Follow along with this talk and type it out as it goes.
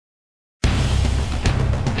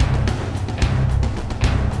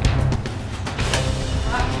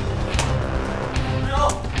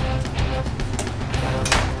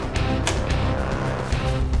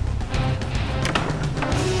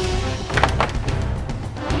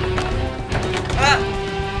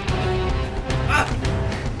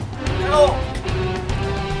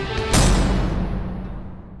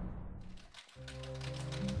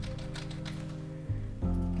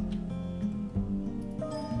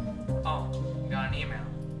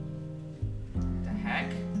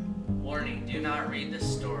read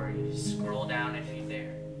this story. Scroll down if you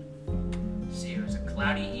dare. See, it was a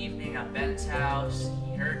cloudy evening at Ben's house.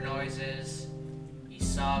 He heard noises. He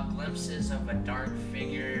saw glimpses of a dark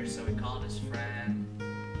figure, so he called his friend.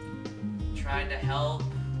 He tried to help,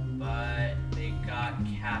 but they got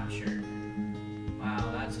captured.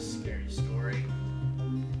 Wow, that's a scary story.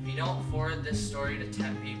 If you don't forward this story to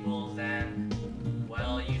 10 people, then,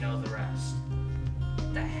 well, you know the rest.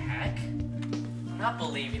 What the heck? I'm not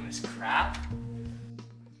believing this crap.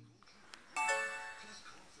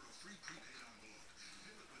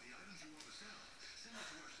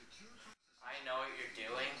 I know what you're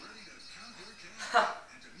doing. Huh.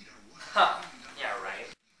 Huh. Yeah, right.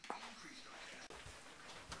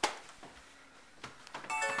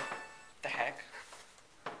 The heck?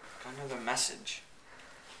 Got another message.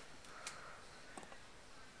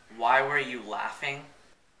 Why were you laughing?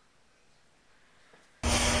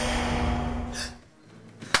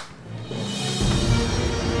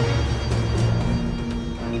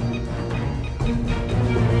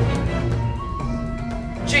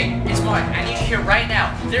 Jake, it's Mark. I need you here right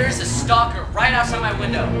now. There is a stalker right outside my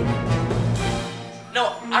window.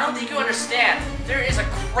 No, I don't think you understand. There is a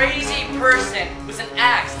crazy person with an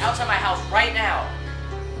axe outside my house right now.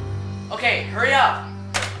 Okay, hurry up.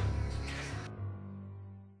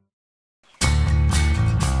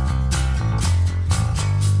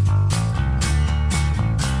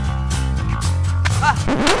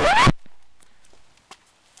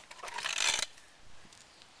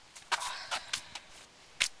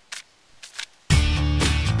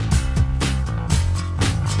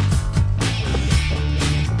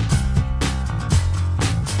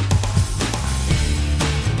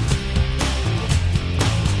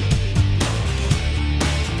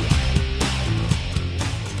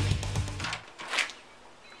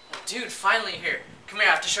 Dude, finally here. Come here,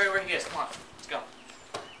 I have to show you where he is. Come on, let's go.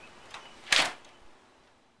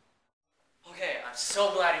 Okay, I'm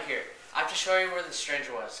so glad you're here. I have to show you where the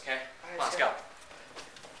stranger was, okay? Come on, let's go.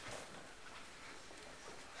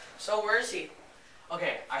 So where is he?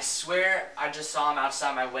 Okay, I swear I just saw him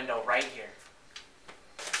outside my window right here.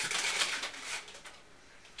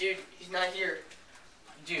 Dude, he's not here.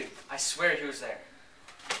 Dude, I swear he was there.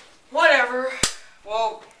 Whatever.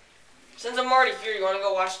 Well, since I'm already here, you want to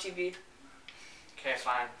go watch TV? Okay,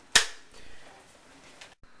 fine.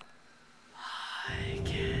 I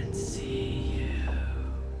can see you.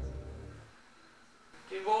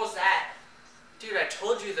 Dude, what was that? Dude, I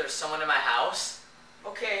told you there's someone in my house.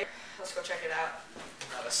 Okay, let's go check it out.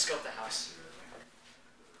 Let's scope the house.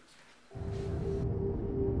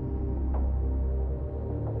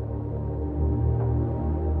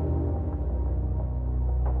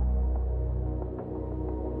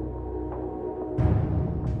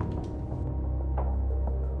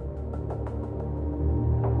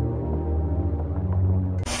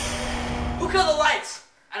 Who killed the lights?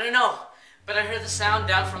 I don't know, but I heard the sound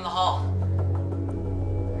down from the hall.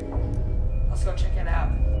 Let's go check it out.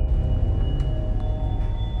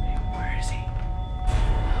 Where is he?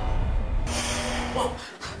 Whoa!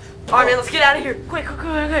 Alright, man, let's get out of here. Quick, quick,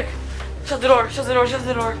 quick, quick. Shut the door, shut the door, shut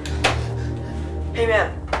the door. Hey,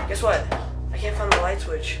 man, guess what? I can't find the light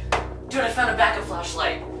switch. Dude, I found a backup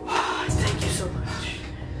flashlight. Thank you so much.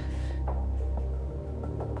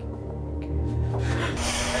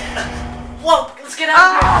 Whoa, let's get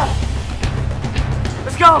out of here.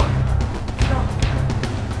 Let's go.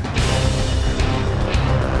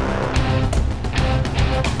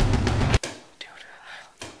 Dude,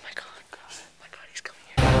 oh my god, he's coming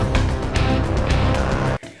here.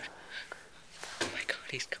 Oh my god,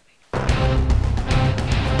 he's coming.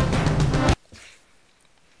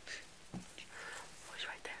 He's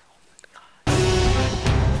right there. Oh my god.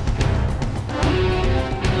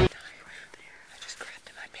 Right there. I just grabbed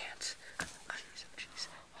in my pants. Jeez.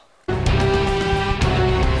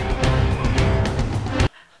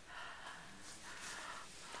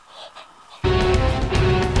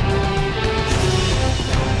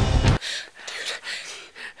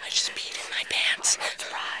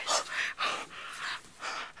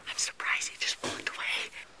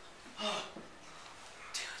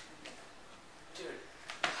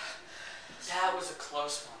 That was a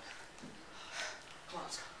close one. Come on,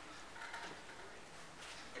 let's go.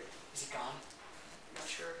 Is he gone? Not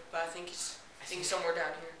sure, but I think he's somewhere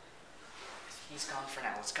down here. He's gone for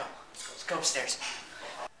now. Let's go. Let's go upstairs.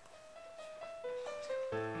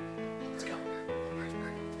 Let's go.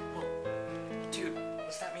 Whoa. Dude,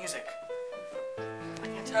 what's that music? I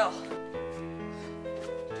can't tell. Dude,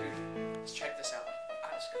 let's check this out.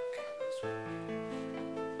 Let's go. Okay, this way.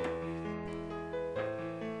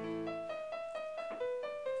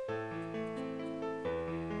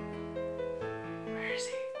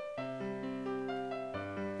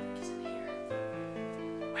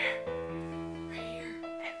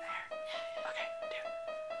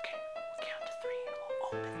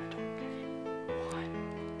 Open the door. 1,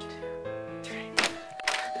 2, 3.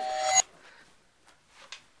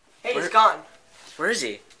 Hey, he's gone. Where is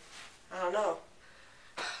he? I don't know.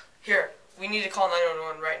 Here, we need to call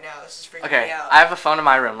 911 right now. This is freaking Okay, me out. I have a phone in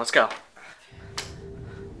my room. Let's go.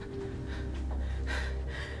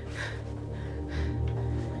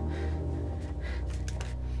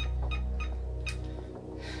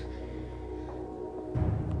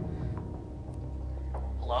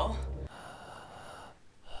 Hello?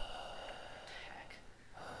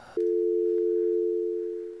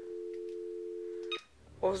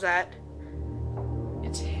 What was that?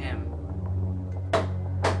 It's him.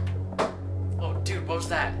 Oh, dude, what was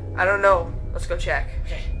that? I don't know. Let's go check.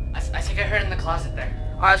 Okay, I think I heard it in the closet there.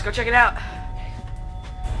 Alright, let's go check it out.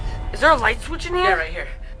 Is there a light switch in here? Yeah, right here.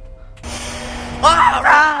 Ah,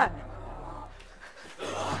 run!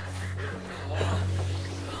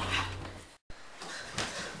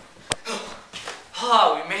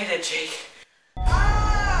 Oh, we made it, Jake.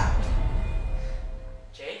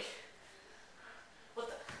 Jake? What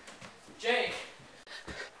the? Jake?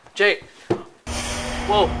 Jake.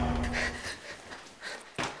 Whoa.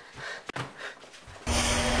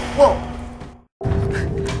 Whoa!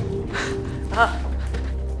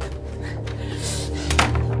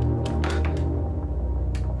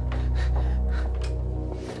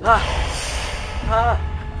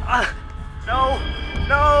 No!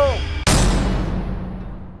 No!